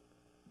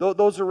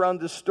those around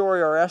this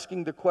story are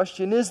asking the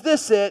question, is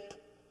this it?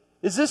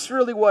 Is this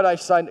really what I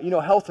signed?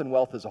 Health and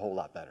wealth is a whole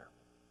lot better.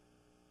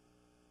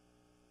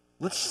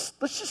 Let's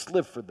just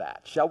live for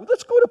that, shall we?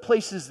 Let's go to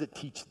places that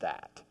teach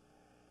that,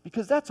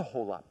 because that's a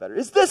whole lot better.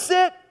 Is this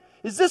it?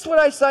 Is this what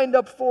I signed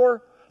up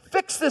for?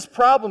 Fix this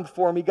problem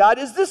for me, God.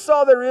 Is this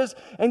all there is?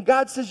 And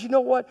God says, you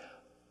know what?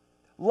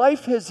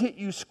 Life has hit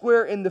you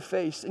square in the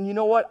face. And you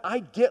know what? I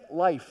get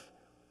life.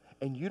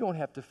 And you don't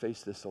have to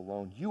face this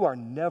alone. You are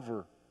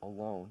never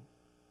alone.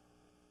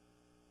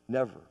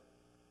 Never.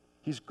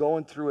 He's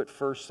going through it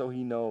first, so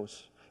he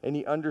knows. And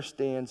he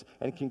understands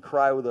and can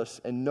cry with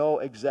us and know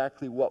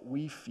exactly what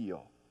we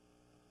feel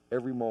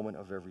every moment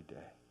of every day.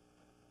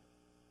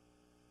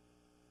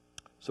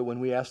 So when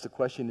we ask the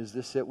question, is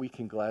this it? We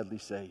can gladly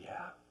say,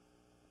 yeah.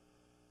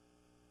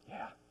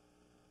 Yeah.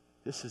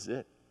 This is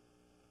it.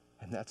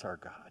 And that's our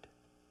God.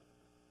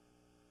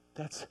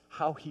 That's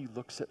how he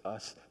looks at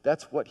us.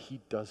 That's what he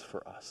does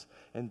for us.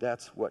 And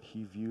that's what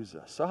he views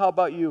us. So how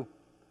about you?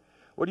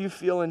 What are you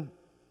feeling?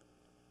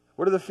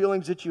 What are the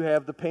feelings that you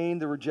have? The pain,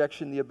 the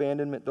rejection, the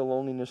abandonment, the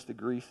loneliness, the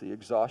grief, the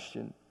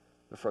exhaustion,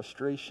 the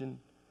frustration,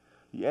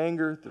 the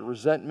anger, the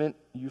resentment.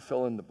 You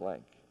fill in the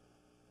blank.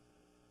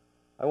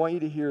 I want you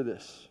to hear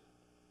this.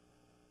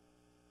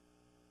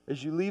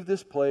 As you leave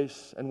this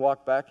place and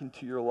walk back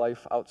into your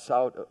life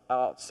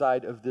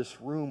outside of this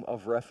room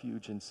of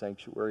refuge and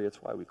sanctuary,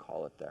 it's why we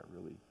call it that,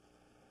 really.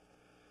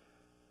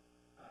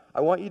 I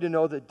want you to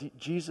know that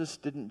Jesus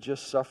didn't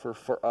just suffer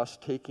for us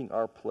taking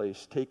our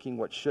place, taking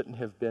what shouldn't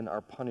have been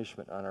our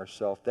punishment on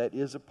ourselves. That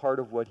is a part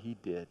of what he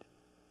did.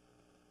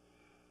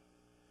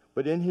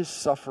 But in his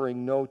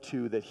suffering, know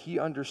too that he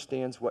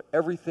understands what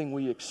everything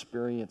we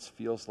experience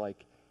feels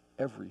like,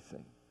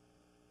 everything.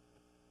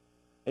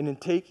 And in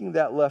taking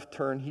that left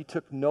turn, he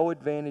took no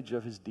advantage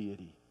of his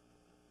deity.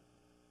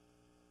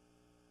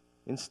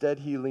 Instead,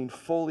 he leaned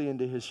fully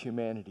into his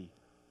humanity,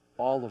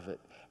 all of it.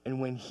 And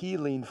when he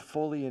leaned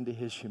fully into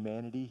his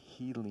humanity,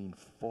 he leaned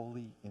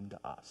fully into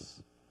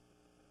us.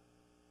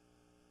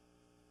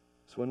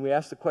 So when we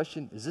ask the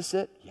question, is this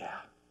it? Yeah.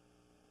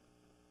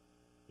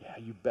 Yeah,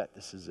 you bet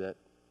this is it.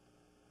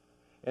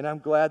 And I'm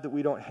glad that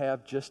we don't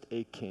have just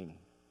a king.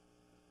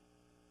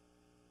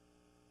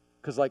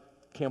 Because like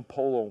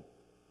Campolo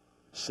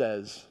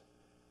says,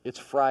 it's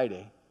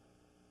Friday,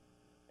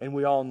 and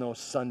we all know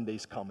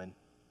Sunday's coming.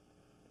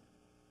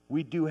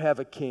 we do have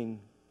a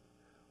king,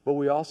 but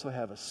we also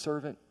have a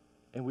servant,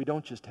 and we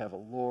don't just have a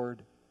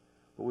Lord,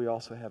 but we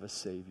also have a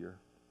Savior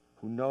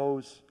who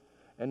knows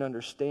and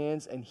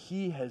understands, and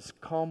he has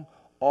come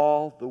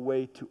all the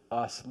way to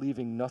us,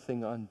 leaving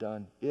nothing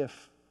undone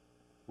if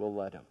we'll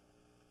let him.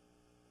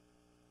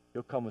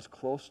 He'll come as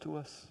close to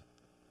us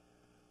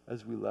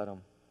as we let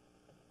him.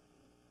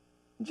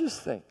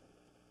 Just think,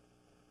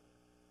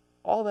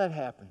 all that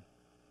happened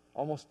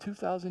almost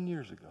 2,000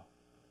 years ago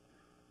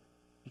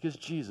because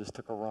Jesus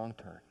took a wrong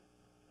turn.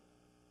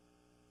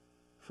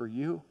 For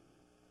you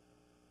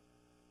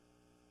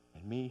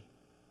and me,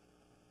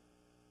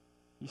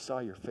 he saw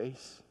your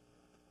face.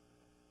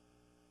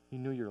 He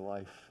knew your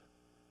life.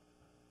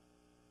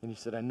 And he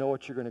said, I know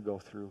what you're going to go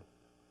through,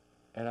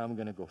 and I'm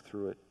going to go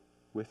through it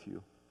with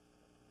you.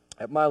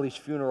 At Miley's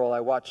funeral,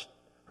 I watched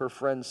her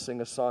friends sing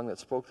a song that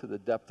spoke to the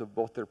depth of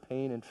both their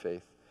pain and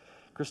faith.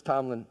 Chris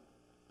Tomlin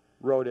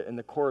wrote it, and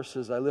the chorus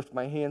says, I lift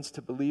my hands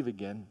to believe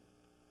again.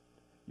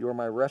 You are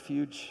my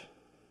refuge.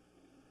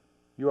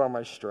 You are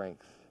my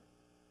strength.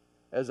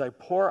 As I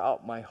pour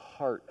out my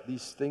heart,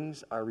 these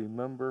things I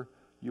remember.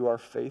 You are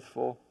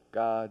faithful,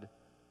 God,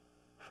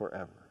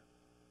 forever.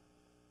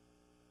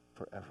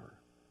 Forever.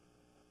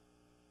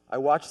 I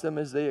watch them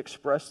as they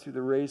express through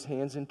the raised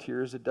hands and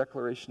tears a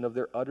declaration of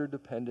their utter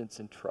dependence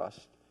and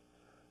trust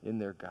in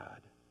their God.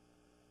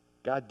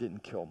 God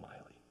didn't kill Miley.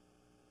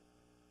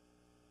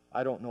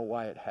 I don't know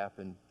why it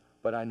happened,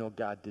 but I know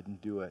God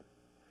didn't do it.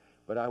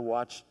 But I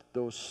watched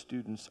those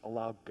students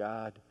allow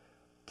God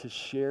to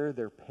share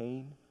their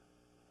pain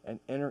and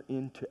enter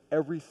into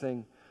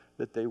everything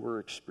that they were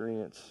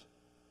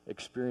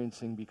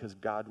experiencing because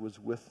God was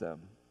with them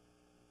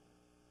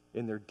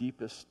in their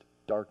deepest,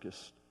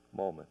 darkest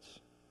moments.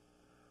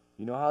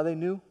 You know how they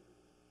knew?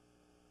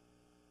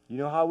 You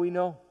know how we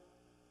know?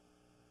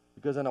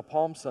 Because on a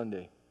Palm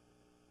Sunday,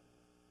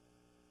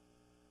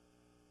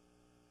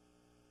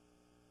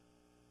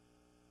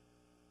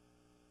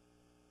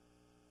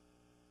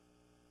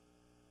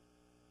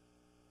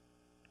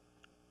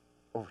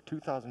 over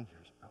 2,000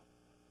 years ago,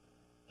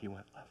 he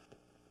went left.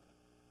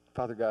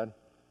 Father God,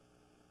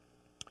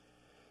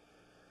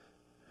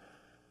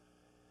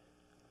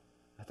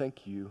 I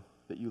thank you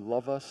that you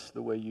love us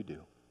the way you do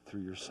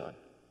through your Son.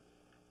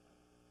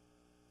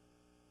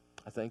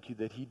 I thank you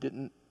that he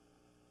didn't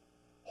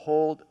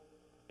hold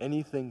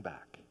anything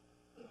back,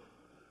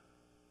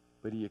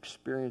 but he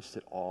experienced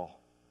it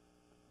all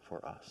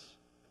for us.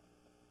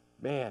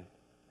 Man,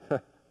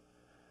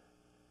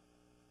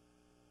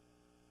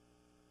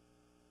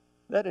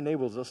 that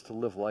enables us to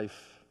live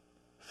life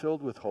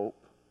filled with hope.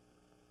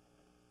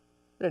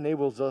 It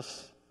enables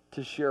us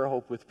to share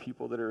hope with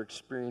people that are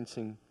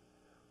experiencing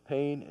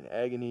pain and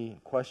agony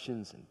and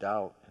questions and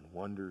doubt and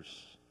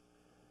wonders.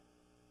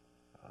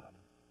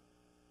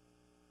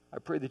 I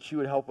pray that you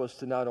would help us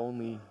to not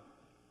only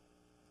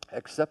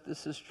accept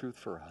this as truth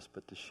for us,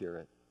 but to share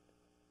it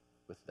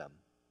with them.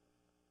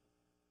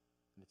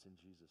 And it's in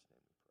Jesus' name.